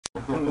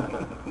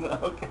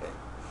Okay.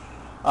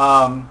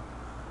 All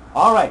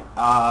right.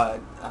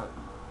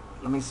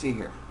 Let me see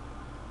here.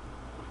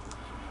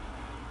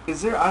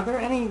 Are there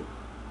any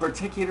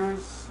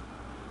particulars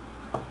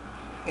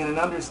in an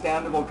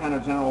understandable kind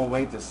of general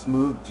way to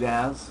smooth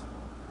jazz?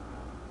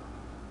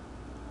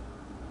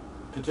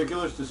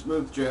 Particulars to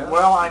smooth jazz?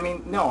 Well, I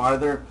mean, no.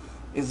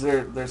 Is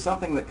there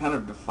something that kind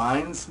of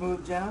defines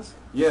smooth jazz?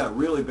 Yeah,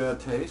 really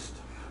bad taste.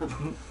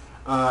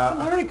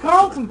 Larry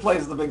Carlton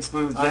plays the big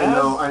smooth jazz.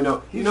 I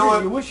know. You know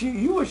what? You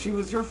wish he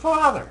was your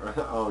father.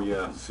 Oh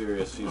yeah,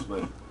 serious. He's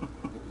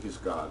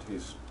God.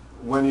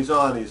 When he's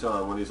on, he's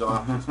on. When he's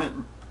off,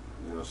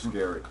 he's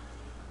scary.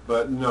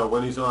 But no,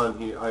 when he's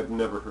on, I've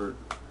never heard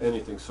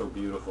anything so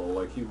beautiful.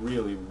 Like he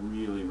really,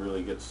 really,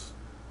 really gets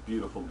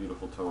beautiful,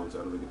 beautiful tones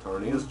out of the guitar,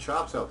 and he has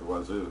chops out the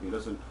wazoo. He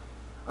doesn't.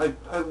 I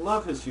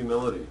love his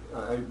humility.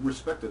 I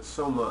respect it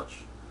so much.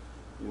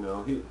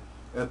 He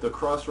at the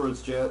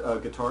Crossroads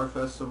Guitar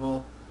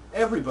Festival,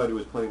 everybody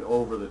was playing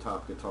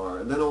over-the-top guitar,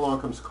 and then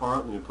along comes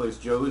Carlton, who plays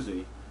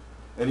Josie,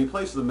 and he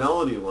plays the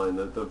melody line,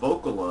 the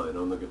vocal line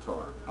on the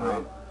guitar,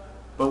 right?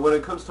 But when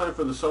it comes time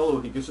for the solo,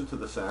 he gives it to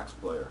the sax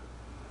player.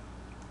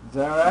 Is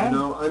that right?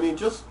 I mean,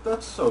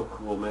 that's so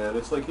cool, man.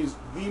 It's like he's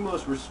the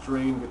most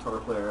restrained guitar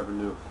player I ever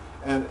knew.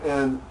 And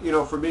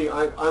for me,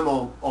 I'm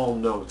all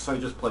notes. I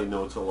just play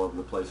notes all over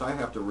the place. I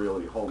have to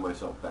really hold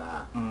myself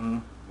back. Mm-hmm.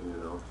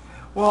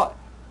 Well,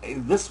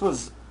 this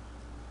was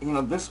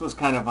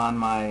kind of on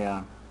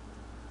my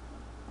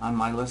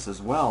list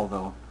as well,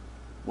 though.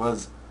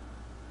 Was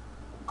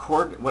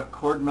chord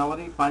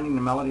melody? Finding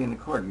the melody in the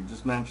chord. You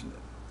just mentioned it.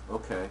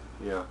 Okay.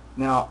 Yeah.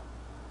 Now,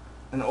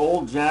 an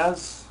old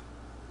jazz.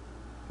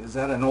 Is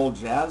that an old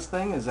jazz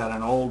thing? Is that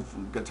an old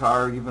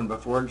guitar even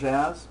before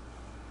jazz?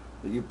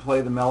 That you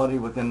play the melody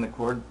within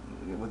chord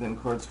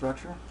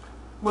structure?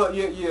 Well,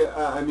 yeah.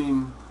 I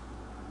mean,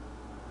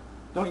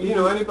 don't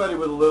you? Anybody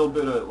with a little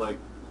bit of like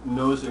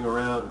nosing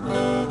around.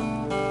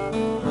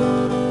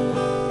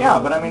 Yeah,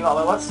 but I mean,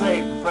 let's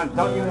say,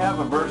 don't you have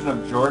a version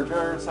of Georgia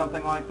or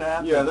something like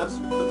that? Yeah, that's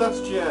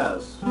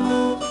jazz.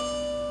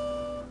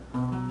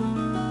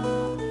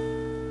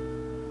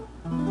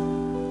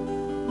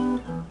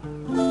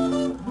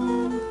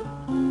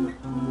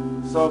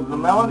 So the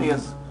melody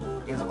is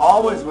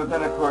always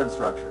within a chord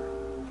structure.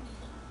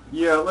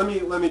 Yeah, let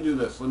me do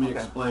this. Let me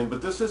explain.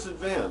 But this is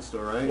advanced,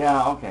 all right?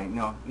 Yeah. Okay.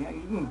 No. Yeah,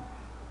 you can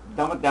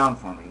dumb it down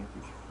for me.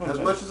 As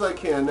much as I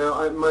can.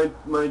 Now, my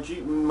 20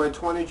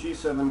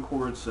 G7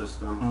 chord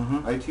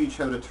system, I teach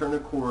how to turn a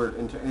chord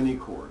into any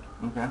chord.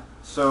 Okay.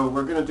 So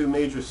we're going to do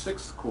major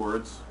sixth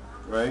chords,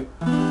 right?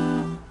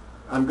 I'm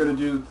going to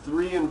do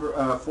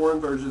 4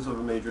 inversions of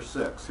a major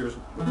six. Here's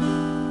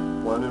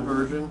 1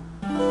 inversion,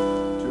 2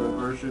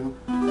 inversion,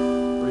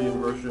 3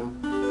 inversion,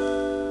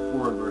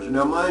 4 inversion.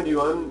 Now, mind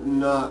you, I'm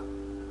not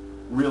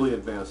really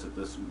advanced at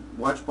this.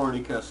 Watch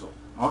Barney Kessel.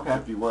 Okay.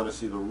 If you want to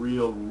see the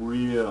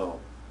real.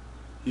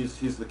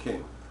 He's the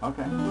king.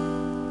 Okay.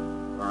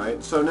 All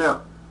right. So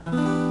now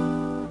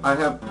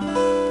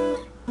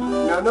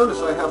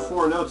notice I have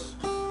 4 notes.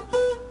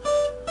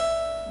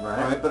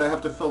 Right. But I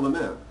have to fill them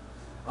in.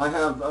 I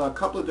have a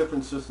couple of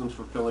different systems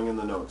for filling in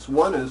the notes.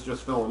 One is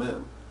just fill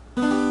them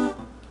in.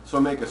 So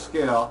make a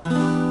scale.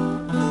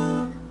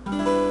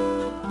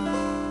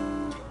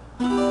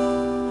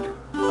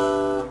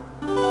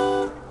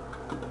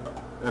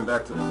 And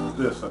back to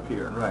this up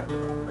here. Right.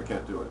 I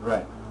can't do it.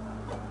 Right.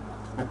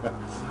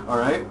 All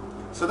right?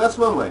 So that's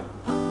one way.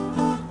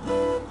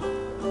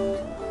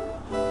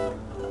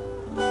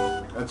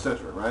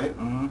 Etc., right?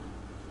 Mm-hmm.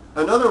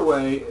 Another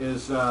way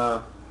is,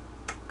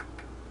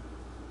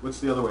 what's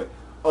the other way?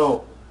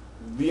 Oh,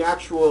 the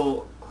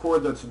actual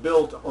chord that's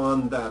built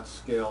on that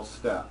scale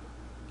step.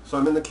 So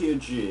I'm in the key of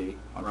G,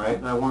 right?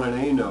 And I want an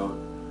A note.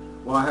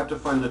 Well, I have to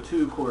find the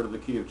 2 chord of the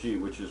key of G,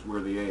 which is where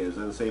the A is,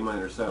 and it's A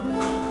minor 7.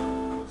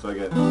 So I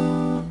get,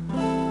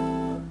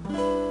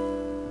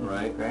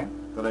 right? Okay.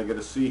 Then I get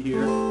a C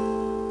here.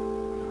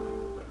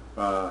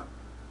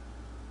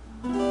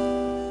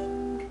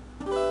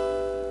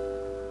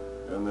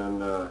 And then,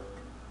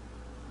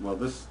 well,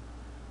 this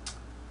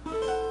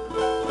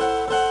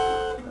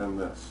and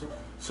this.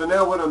 So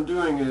now what I'm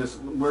doing is,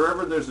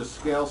 wherever there's a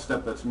scale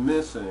step that's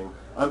missing,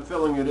 I'm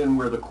filling it in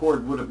where the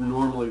chord would have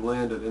normally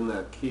landed in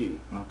that key.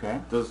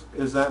 Okay.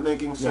 Is that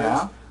making sense?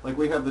 Yeah. Like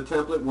we have the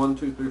template 1,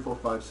 2, 3, 4,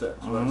 5,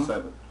 6. Well, that's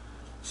 7.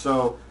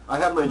 So I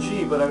have my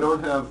G, but I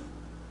don't have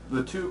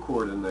the 2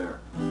 chord in there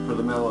for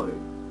the melody.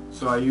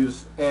 So I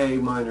use A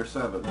minor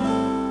 7.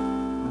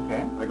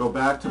 Okay. I go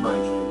back to my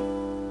G.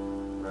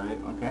 Right?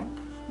 Okay.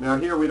 Now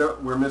here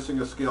we're missing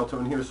a scale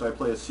tone here, so I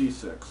play a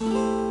C6.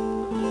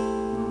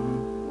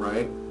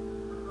 Right?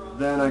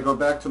 Then I go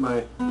back to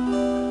my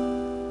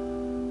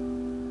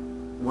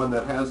one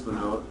that has the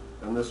note,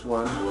 and this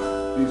one.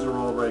 These are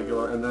all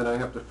regular, and then I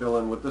have to fill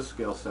in with this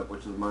scale step,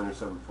 which is minor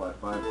 7 flat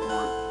 5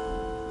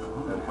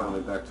 chord, and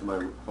finally back to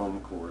my home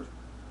chord,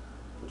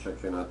 which I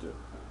cannot do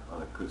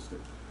on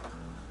acoustic.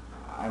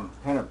 I'm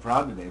kind of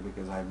proud today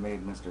because I've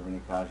made Mr.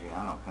 Vinnie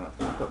Caggiano kind of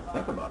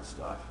think about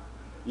stuff.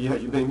 Yeah,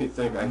 you made me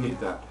think. I hate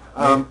that.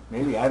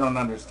 Maybe I don't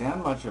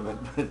understand much of it,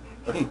 but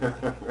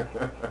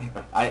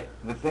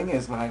the thing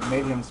is, when I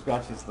made him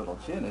scratch his little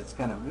chin, it's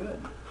kind of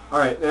good. All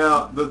right,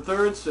 now the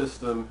third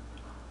system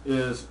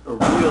is a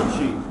real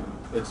cheat.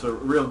 It's a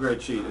real great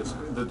cheat. It's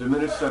the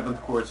diminished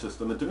seventh chord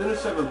system. The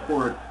diminished seventh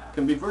chord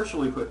can be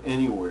virtually put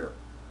anywhere.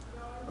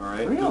 All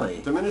right.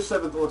 Really? Diminished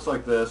seventh looks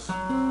like this.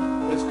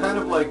 It's kind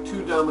of like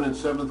two dominant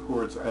seventh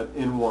chords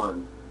in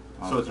one.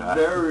 So it's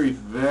very,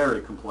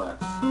 very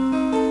complex.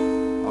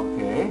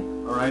 Okay.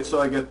 All right, so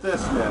I get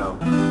this now.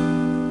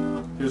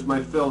 Here's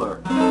my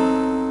filler.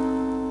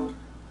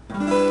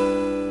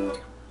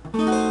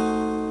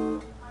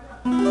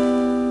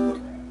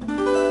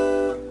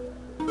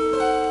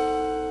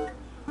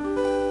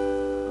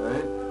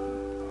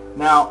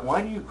 Now,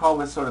 why do you call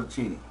this sort of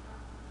cheating?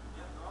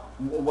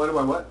 What do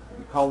I what?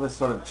 You call this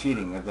sort of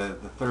cheating,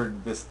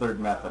 this third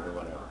method or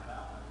whatever.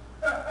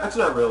 That's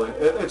not really.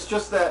 It's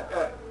just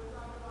that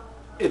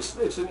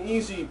it's an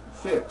easy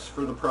fix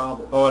for the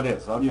problem. Oh, it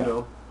is. Okay. You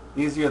know,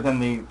 easier than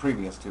the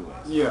previous two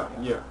ways. Yeah.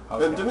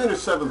 Okay. And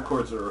diminished seventh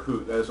chords are a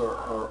hoot, as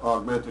are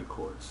augmented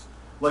chords.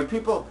 Like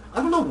people,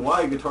 I don't know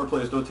why guitar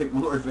players don't take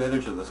more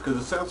advantage of this, because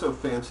it sounds so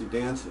fancy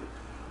dancy.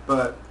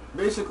 But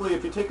basically,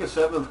 if you take a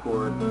seventh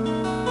chord.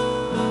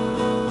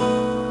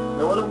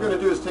 Now what I'm going to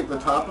do is take the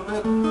top of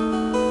it.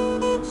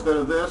 Instead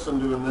of this, I'm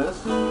doing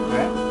this.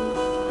 Okay.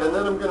 And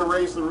then I'm going to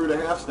raise the root a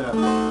half step.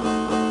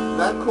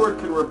 That chord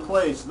can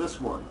replace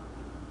this one.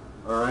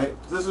 Alright?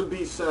 This is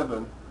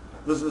B7.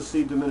 This is a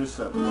C diminished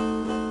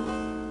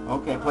 7.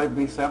 Okay, play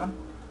B7.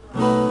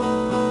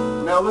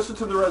 Now listen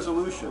to the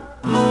resolution.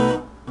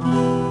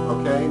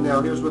 Okay, now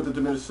here's with the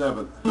diminished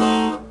 7th.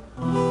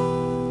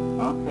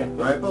 Okay.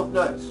 Right? Both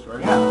nice,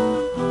 right? Yeah.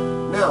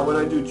 Now when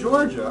I do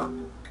Georgia,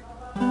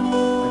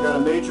 I got a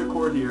major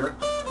chord here,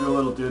 do a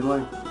little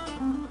diddling,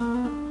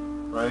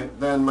 right?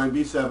 Then my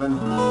B7,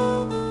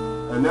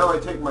 and now I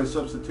take my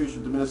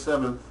substitution diminished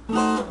 7th.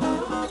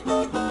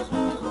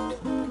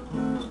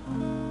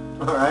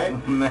 All right?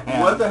 Man.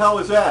 What the hell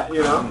is that,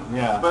 you know?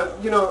 Yeah. But,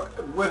 you know,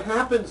 what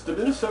happens,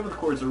 diminished 7th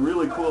chords are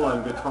really cool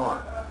on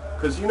guitar.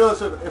 Because, you know,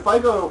 so if I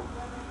go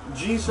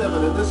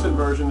G7 in this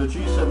inversion to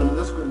G7 in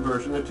this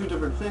inversion, they're two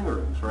different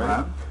fingerings, right?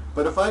 Uh-huh.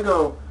 But if I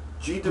go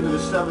G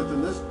diminished 7th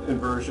in this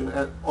inversion,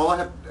 and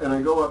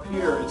I go up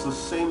here, it's the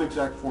same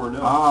exact four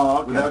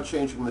notes without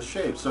changing the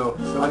shape. So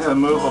I it's have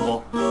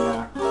movable.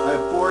 Yeah. I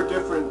have four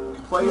different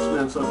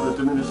placements of the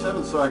diminished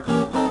 7th, so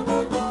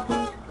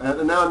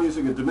and now I'm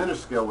using a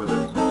diminished scale with it.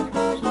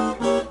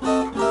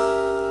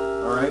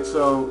 All right,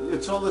 so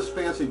it's all this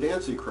fancy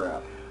dancy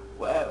crap.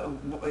 Well,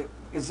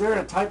 is there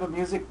a type of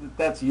music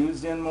that's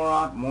used in more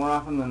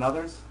often than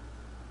others?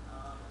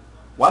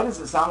 Why does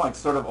it sound like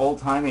sort of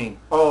old-timey?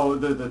 Oh,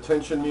 the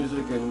tension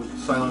music and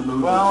silent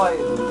movement. Well,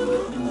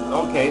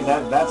 okay,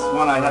 that's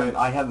one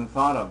I hadn't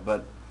thought of,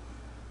 but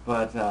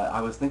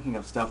I was thinking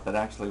of stuff that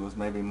actually was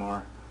maybe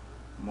more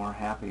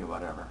happy or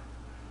whatever.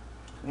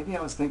 Maybe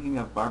I was thinking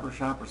of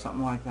barbershop or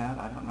something like that.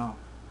 I don't know.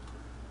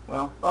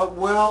 Well.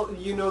 Well,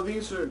 you know,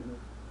 these are.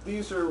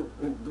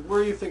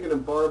 Where you're thinking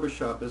of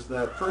barbershop is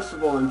that first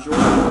of all in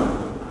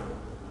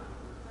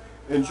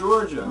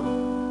Georgia.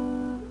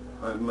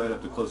 I might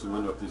have to close the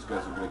window if these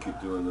guys are going to keep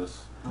doing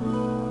this.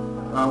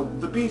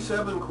 The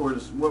B7 chord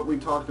is what we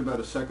talked about,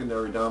 a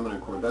secondary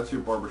dominant chord. That's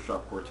your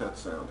barbershop quartet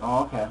sound.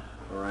 Oh, okay.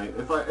 All right.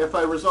 If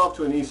I resolve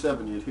to an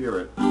E7, you'd hear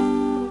it.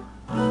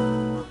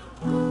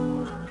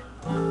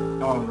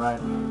 Oh, right.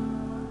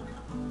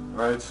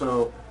 All right.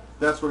 So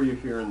that's where you're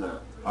hearing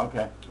that.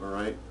 Okay. All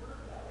right.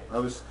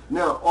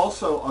 Now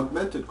also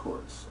augmented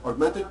chords.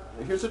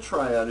 Here's a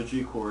triad, a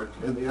G chord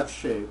in the F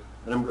shape.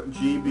 And I'm going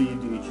G, B,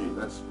 D, G.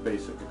 That's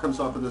basic. It comes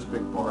off of this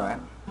big bar. Right.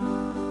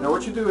 Now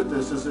what you do with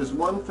this is there's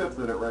 1/5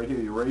 in it right here.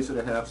 You raise it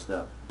a half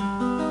step.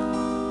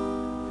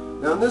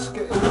 Now in the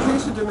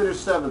case of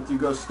diminished 7th, you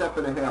go step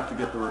and a half to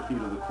get the repeat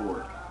of the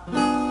chord.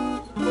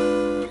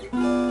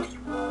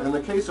 In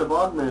the case of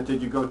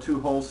augmented, you go 2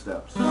 whole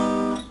steps.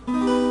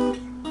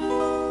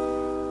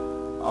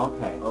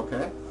 Okay.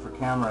 Okay? For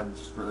camera,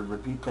 just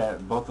repeat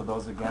both of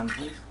those again,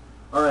 please.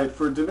 All right,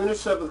 for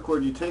diminished 7th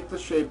chord, you take the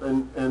shape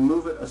and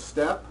move it a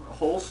step, a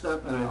whole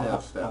step, and a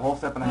half step. A whole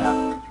step and a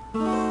half.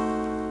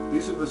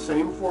 These are the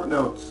same 4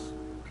 notes.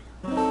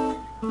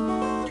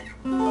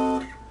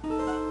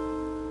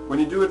 When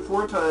you do it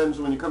 4 times,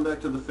 when you come back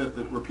to the 5th,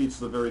 it repeats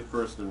the very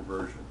first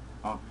inversion.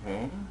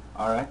 Okay.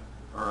 All right.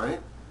 All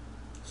right?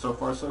 So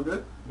far, so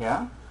good?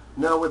 Yeah?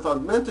 Now, with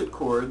augmented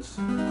chords,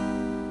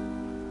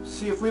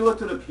 see, if we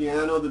looked at a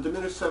piano, the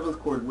diminished 7th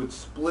chord would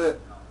split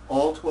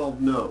all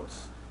 12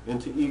 notes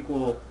into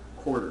equal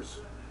quarters.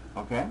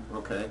 Okay.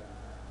 Okay?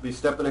 Be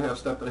step and a half,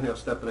 step and a half,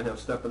 step and a half,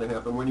 step and a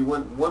half, and when you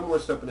went one more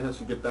step and a half,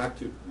 you get back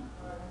to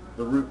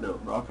the root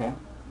note. Okay.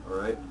 All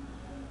right?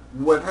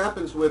 What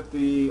happens with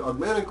the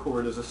augmented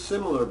chord is a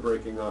similar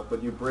breaking up,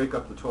 but you break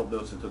up the 12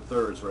 notes into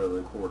thirds rather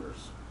than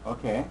quarters.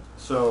 Okay.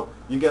 So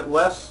you get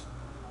less,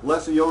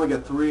 you only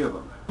get 3 of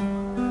them.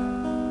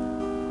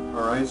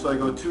 All right, so I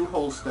go 2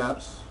 whole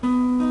steps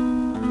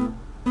and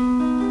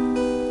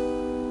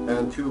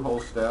 2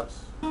 whole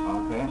steps.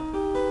 Okay.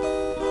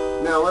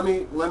 Now let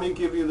me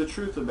give you the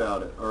truth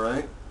about it. All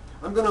right.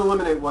 I'm going to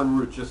eliminate one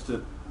root just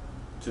to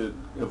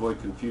avoid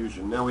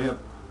confusion. Now we have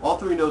all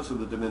three notes of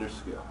the diminished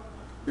scale.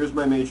 Here's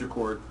my major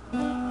chord.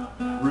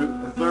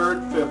 Root,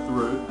 third, fifth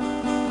root.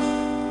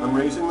 I'm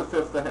raising the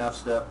fifth a half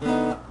step.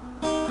 Okay.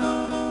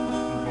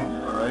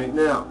 All right.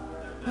 Now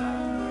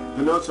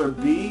the notes are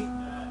B,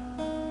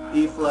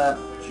 E flat,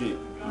 G.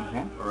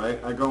 Okay. All right.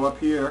 I go up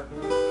here.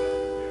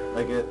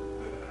 I get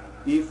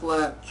E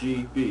flat,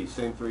 G, B.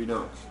 Same three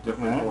notes,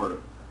 different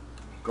order.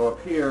 Go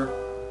up here,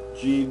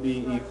 G,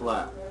 B, E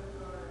flat.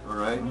 All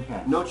right.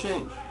 Okay. No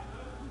change.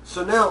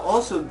 So now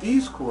also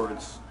these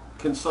chords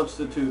can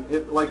substitute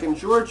it. Like in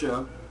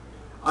Georgia,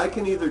 I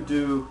can either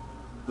do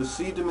the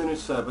C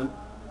diminished 7,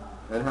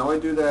 and how I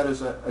do that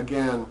is,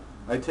 again,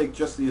 I take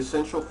just the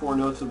essential 4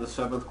 notes of the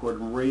 7th chord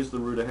and raise the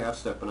root a half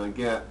step, and I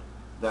get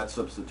that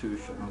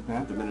substitution, Okay.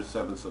 the diminished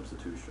 7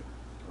 substitution.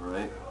 All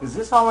right. Is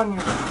this all in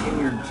your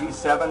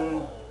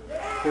G7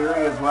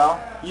 theory as well?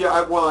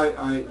 Yeah.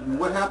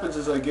 What happens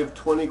is I give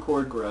 20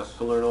 chord graphs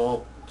to learn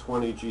all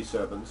 20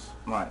 G7s.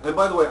 Right. And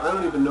by the way, I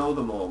don't even know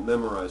them all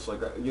memorized.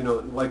 Like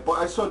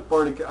I saw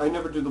Barney. I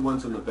never do the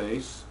ones in the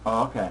bass.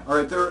 Oh, okay. All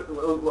right,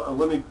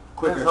 let me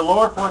quick. There's the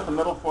lower fourth, the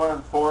middle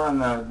four,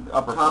 and the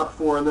upper Top fourth.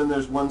 4, and then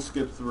there's one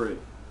skip 3.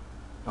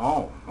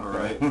 Oh, okay. All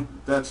right.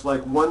 That's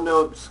like one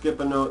note, skip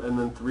a note, and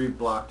then 3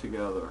 blocked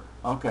together.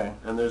 Okay.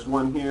 And there's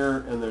one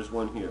here, and there's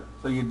one here.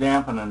 So you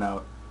dampen a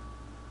note.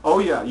 Oh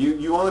yeah,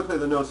 you only play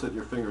the notes that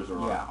your fingers are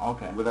on. Yeah,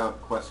 okay.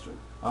 Without question.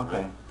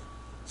 Okay. Right?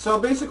 So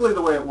basically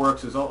the way it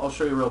works is, I'll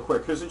show you real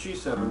quick. Here's a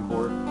G7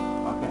 chord.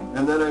 Okay.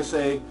 And then I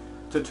say,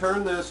 to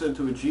turn this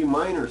into a G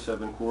minor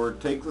 7 chord,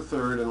 take the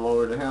third and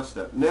lower it a half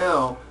step.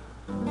 Now,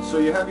 so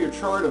you have your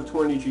chart of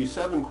 20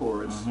 G7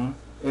 chords. Mm-hmm.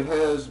 It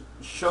has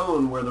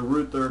shown where the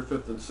root, third,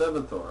 fifth, and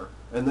seventh are.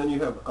 And then you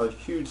have a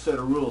huge set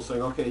of rules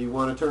saying, okay, you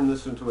want to turn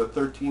this into a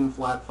 13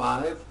 flat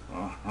 5.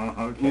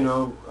 Okay. You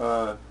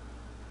know,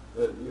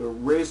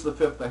 raise the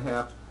fifth a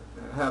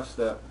half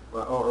step,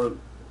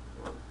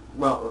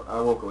 well, I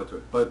won't go into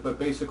it, but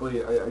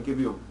basically I give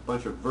you a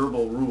bunch of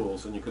verbal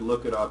rules, and you can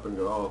look it up and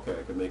go, oh, okay,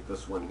 I can make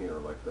this one here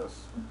like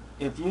this.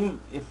 If you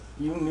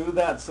knew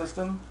that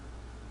system,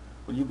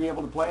 would you be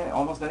able to play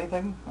almost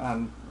anything?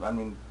 I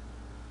mean,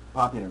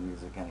 popular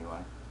music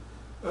anyway.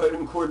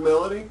 In chord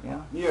melody?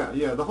 Yeah.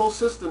 Yeah. The whole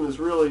system is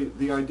really,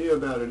 the idea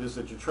about it is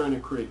that you're trying to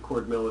create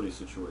chord melody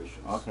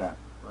situations. Okay.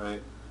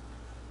 Right?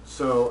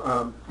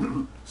 So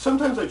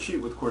sometimes I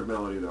cheat with chord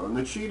melody though, and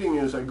the cheating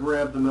is I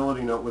grab the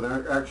melody note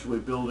without actually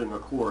building a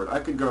chord. I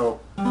could go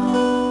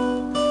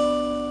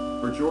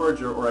for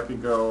Georgia, or I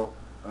could go,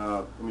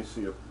 let me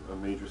see, a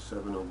major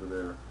 7 over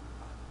there.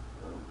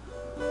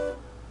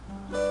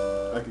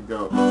 I could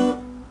go,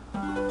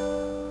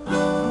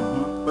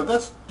 but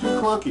that's too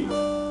clunky.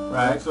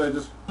 Right. So I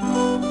just,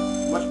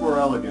 much more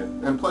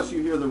elegant, and plus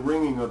you hear the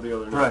ringing of the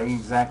other notes. Right,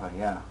 exactly,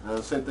 yeah.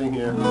 Same thing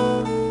here.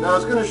 Now I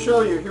was going to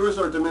show you, here is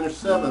our diminished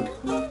 7th.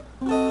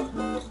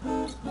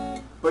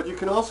 But you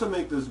can also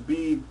make this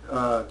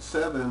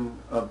B7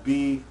 a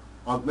B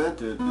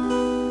augmented.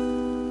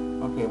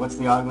 Okay, what's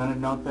the augmented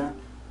note there?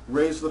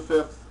 Raise the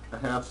fifth a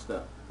half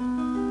step.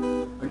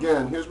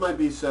 Again, here's my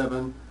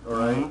B7, all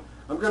right?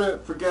 Mm-hmm. I'm going to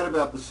forget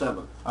about the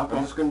 7th. Okay.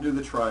 I'm just going to do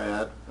the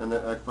triad, and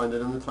then I find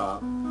it in the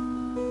top.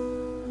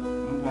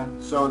 Okay.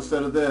 So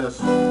instead of this,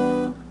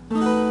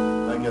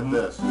 I get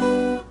this.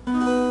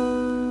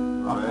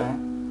 Okay.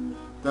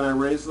 Then I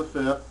raise the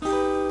fifth.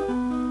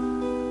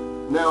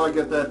 Now I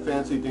get that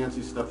fancy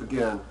dancy stuff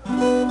again.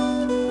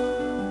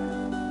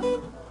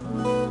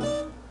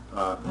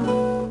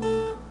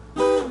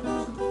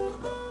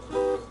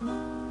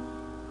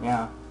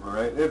 Yeah. All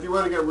right. If you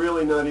want to get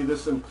really nutty,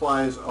 this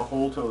implies a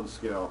whole tone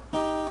scale.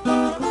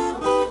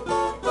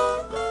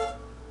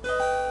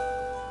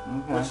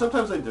 Okay. Which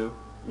sometimes I do.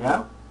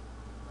 Yeah.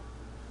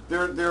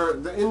 They're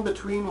the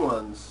in-between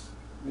ones.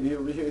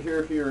 You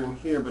hear here and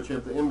here, but you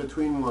have the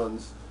in-between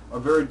ones are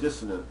very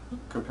dissonant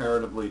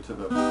comparatively to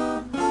the.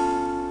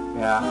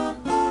 Yeah.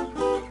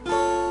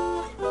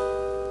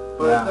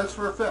 But Yeah. that's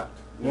for effect.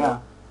 Yeah.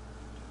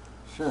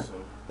 Sure. So.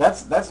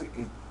 That's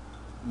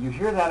you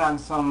hear that on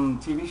some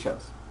TV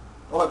shows.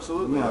 Oh,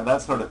 absolutely. You know,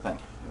 that sort of thing.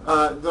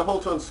 The whole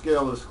tone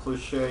scale is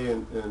cliche,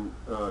 and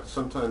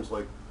sometimes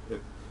like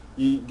if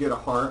you get a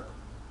harp,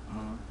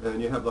 and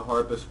you have the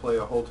harpist play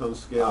a whole tone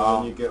scale,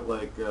 and then you get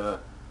like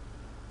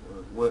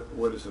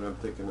what is it? I'm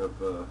thinking of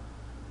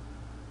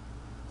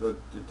the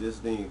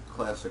Disney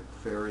classic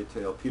fairy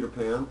tale Peter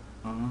Pan.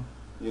 Mm-hmm.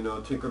 You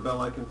know, Tinkerbell,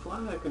 I can fly,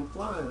 I can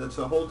fly. That's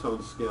a whole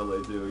tone scale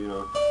they do. You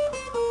know.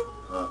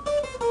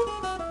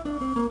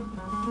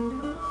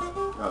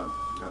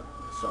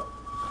 So,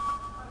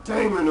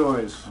 dang the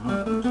noise.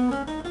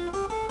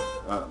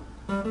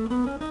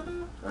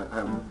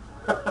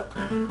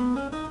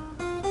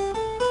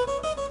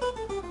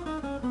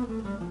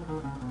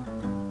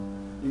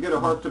 You get a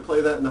harp to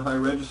play that in the high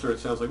register, it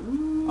sounds like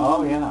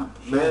Oh yeah.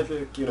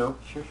 magic, you know.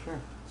 Sure.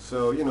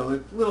 So, you know,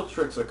 the little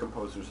tricks that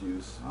composers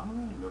use. All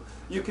right. You know.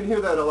 You can hear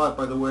that a lot,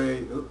 by the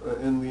way,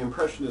 in the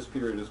Impressionist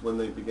period is when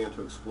they began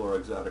to explore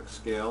exotic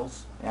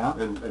scales Yeah.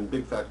 and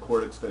big fat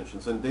chord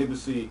extensions. And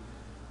Debussy,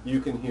 you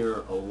can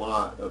hear a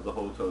lot of the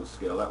whole tone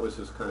scale. That was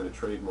his kind of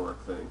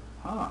trademark thing.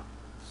 Huh.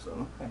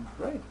 So, Okay,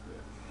 great.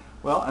 yeah.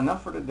 Well,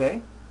 enough for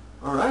today.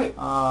 All right.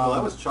 Well,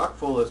 that was chock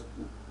full of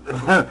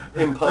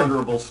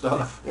imponderable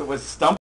stuff. It was stump.